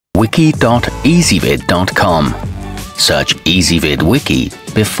wiki.ezvid.com. Search Ezvid Wiki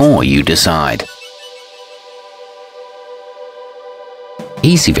before you decide.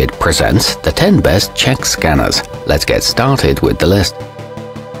 Ezvid presents the 10 best Czech scanners. Let's get started with the list.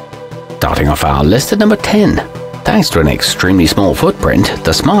 Starting off our list at number 10. Thanks to an extremely small footprint,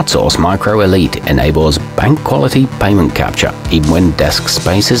 the smartsource Micro Elite enables bank-quality payment capture, even when desk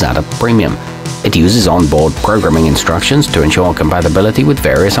space is at a premium. It uses onboard programming instructions to ensure compatibility with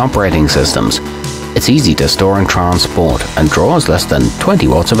various operating systems. It's easy to store and transport, and draws less than 20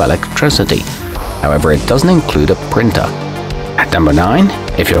 watts of electricity. However, it doesn't include a printer. At number 9,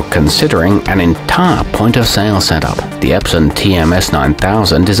 if you're considering an entire point-of-sale setup, the Epson TMS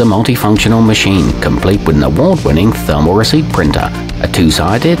 9000 is a multifunctional machine complete with an award-winning thermal receipt printer, a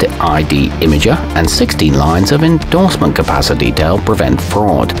two-sided ID imager, and 16 lines of endorsement capacity to help prevent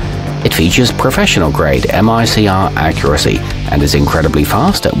fraud. It features professional-grade MICR accuracy and is incredibly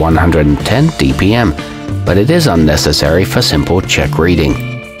fast at 110 dpm, but it is unnecessary for simple check reading.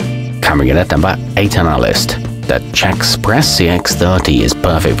 Coming in at number 8 on our list. The Chexpress CX30 is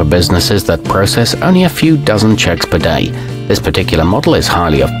perfect for businesses that process only a few dozen checks per day. This particular model is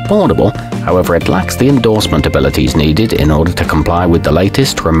highly affordable, however it lacks the endorsement abilities needed in order to comply with the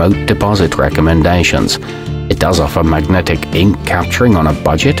latest remote deposit recommendations. It does offer magnetic ink capturing on a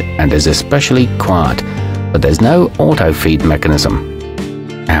budget and is especially quiet, but there's no auto-feed mechanism.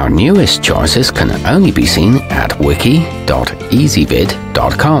 Our newest choices can only be seen at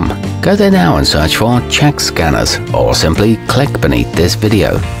wiki.ezvid.com. Go there now and search for Czech scanners, or simply click beneath this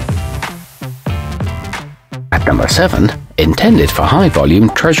video. At number 7, intended for high-volume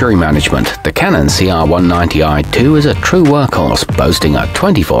treasury management, the Canon CR190i2 is a true workhorse, boasting a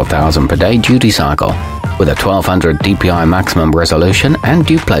 24,000 per day duty cycle. With a 1200 dpi maximum resolution and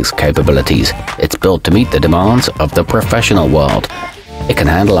duplex capabilities, it's built to meet the demands of the professional world. It can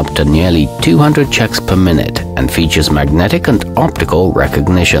handle up to nearly 200 checks per minute and features magnetic and optical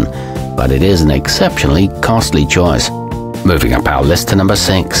recognition, but it is an exceptionally costly choice. Moving up our list to number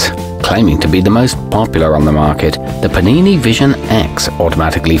 6. Claiming to be the most popular on the market, the Panini Vision X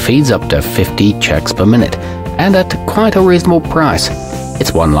automatically feeds up to 50 checks per minute, and at quite a reasonable price.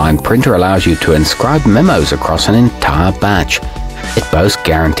 Its one-line printer allows you to inscribe memos across an entire batch. It boasts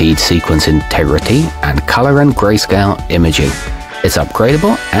guaranteed sequence integrity and color and grayscale imaging. It's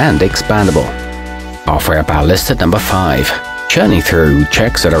upgradable and expandable. Halfway up our list at number 5. Churning through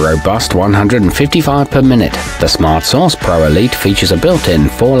checks at a robust 155 per minute, the smartsource Pro Elite features a built-in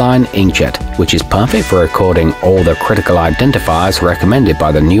 4-line inkjet, which is perfect for recording all the critical identifiers recommended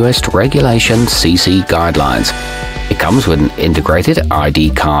by the newest Regulation CC guidelines. It comes with an integrated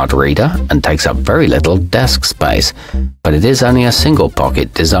ID card reader and takes up very little desk space, but it is only a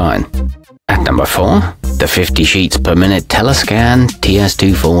single-pocket design. At number 4, the 50 sheets per minute tellerscan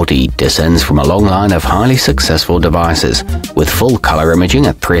TS240 descends from a long line of highly successful devices. With full color imaging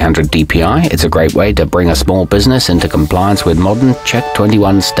at 300 dpi, it's a great way to bring a small business into compliance with modern Czech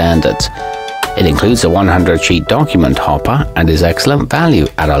 21 standards. It includes a 100-sheet document hopper and is excellent value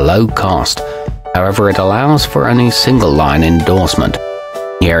at a low cost. However, it allows for only single-line endorsement.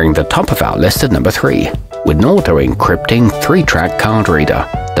 Nearing the top of our list at number 3. With an auto-encrypting 3-track card reader,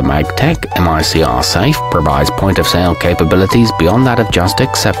 the magtek micr safe provides point-of-sale capabilities beyond that of just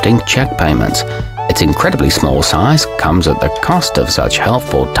accepting check payments. Its incredibly small size comes at the cost of such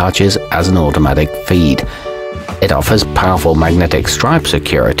helpful touches as an automatic feed. It offers powerful magnetic stripe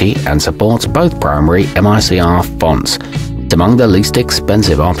security and supports both primary micr fonts. It's among the least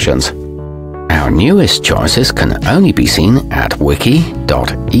expensive options. Our newest choices can only be seen at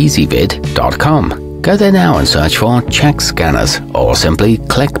wiki.ezvid.com. Go there now and search for Czech scanners, or simply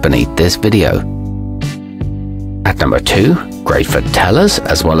click beneath this video. At number 2, great for tellers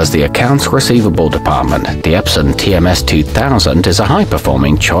as well as the accounts receivable department, the Epson TMS 2000 is a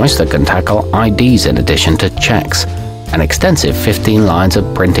high-performing choice that can tackle IDs in addition to checks. An extensive 15 lines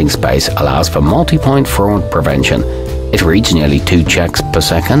of printing space allows for multi-point fraud prevention. It reads nearly 2 checks per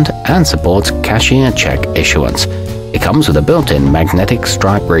second and supports cashier check issuance. It comes with a built-in magnetic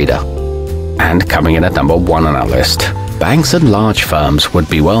stripe reader. And coming in at number 1 on our list, banks and large firms would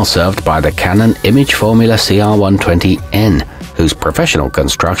be well served by the Canon imageformula CR120N, whose professional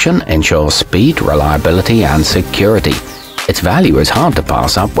construction ensures speed, reliability, and security. Its value is hard to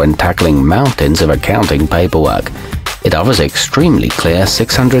pass up when tackling mountains of accounting paperwork. It offers extremely clear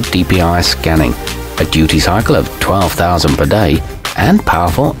 600 dpi scanning, a duty cycle of 12,000 per day, and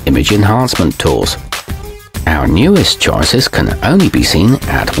powerful image enhancement tools. Our newest choices can only be seen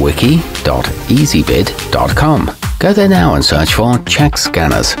at wiki.ezvid.com. Go there now and search for Czech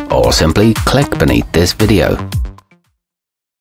scanners, or simply click beneath this video.